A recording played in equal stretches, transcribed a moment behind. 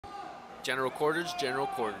General quarters, general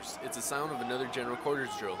quarters. It's the sound of another general quarters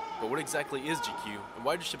drill. But what exactly is GQ, and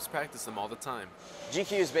why do ships practice them all the time?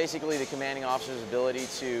 GQ is basically the commanding officer's ability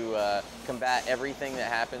to combat everything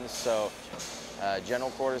that happens. So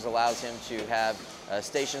general quarters allows him to have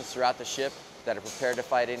stations throughout the ship that are prepared to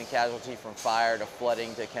fight any casualty, from fire to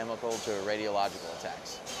flooding to chemical to radiological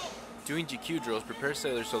attacks. Doing GQ drills prepares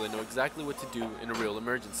sailors so they know exactly what to do in a real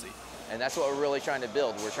emergency. And that's what we're really trying to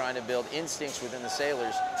build. We're trying to build instincts within the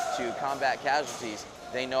sailors to combat casualties.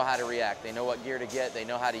 They know how to react. They know what gear to get. They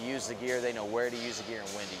know how to use the gear. They know where to use the gear and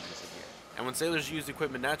when to use the gear. And when sailors use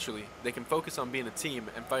equipment naturally, they can focus on being a team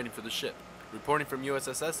and fighting for the ship. Reporting from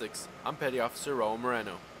USS Essex, I'm Petty Officer Raul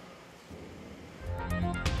Moreno.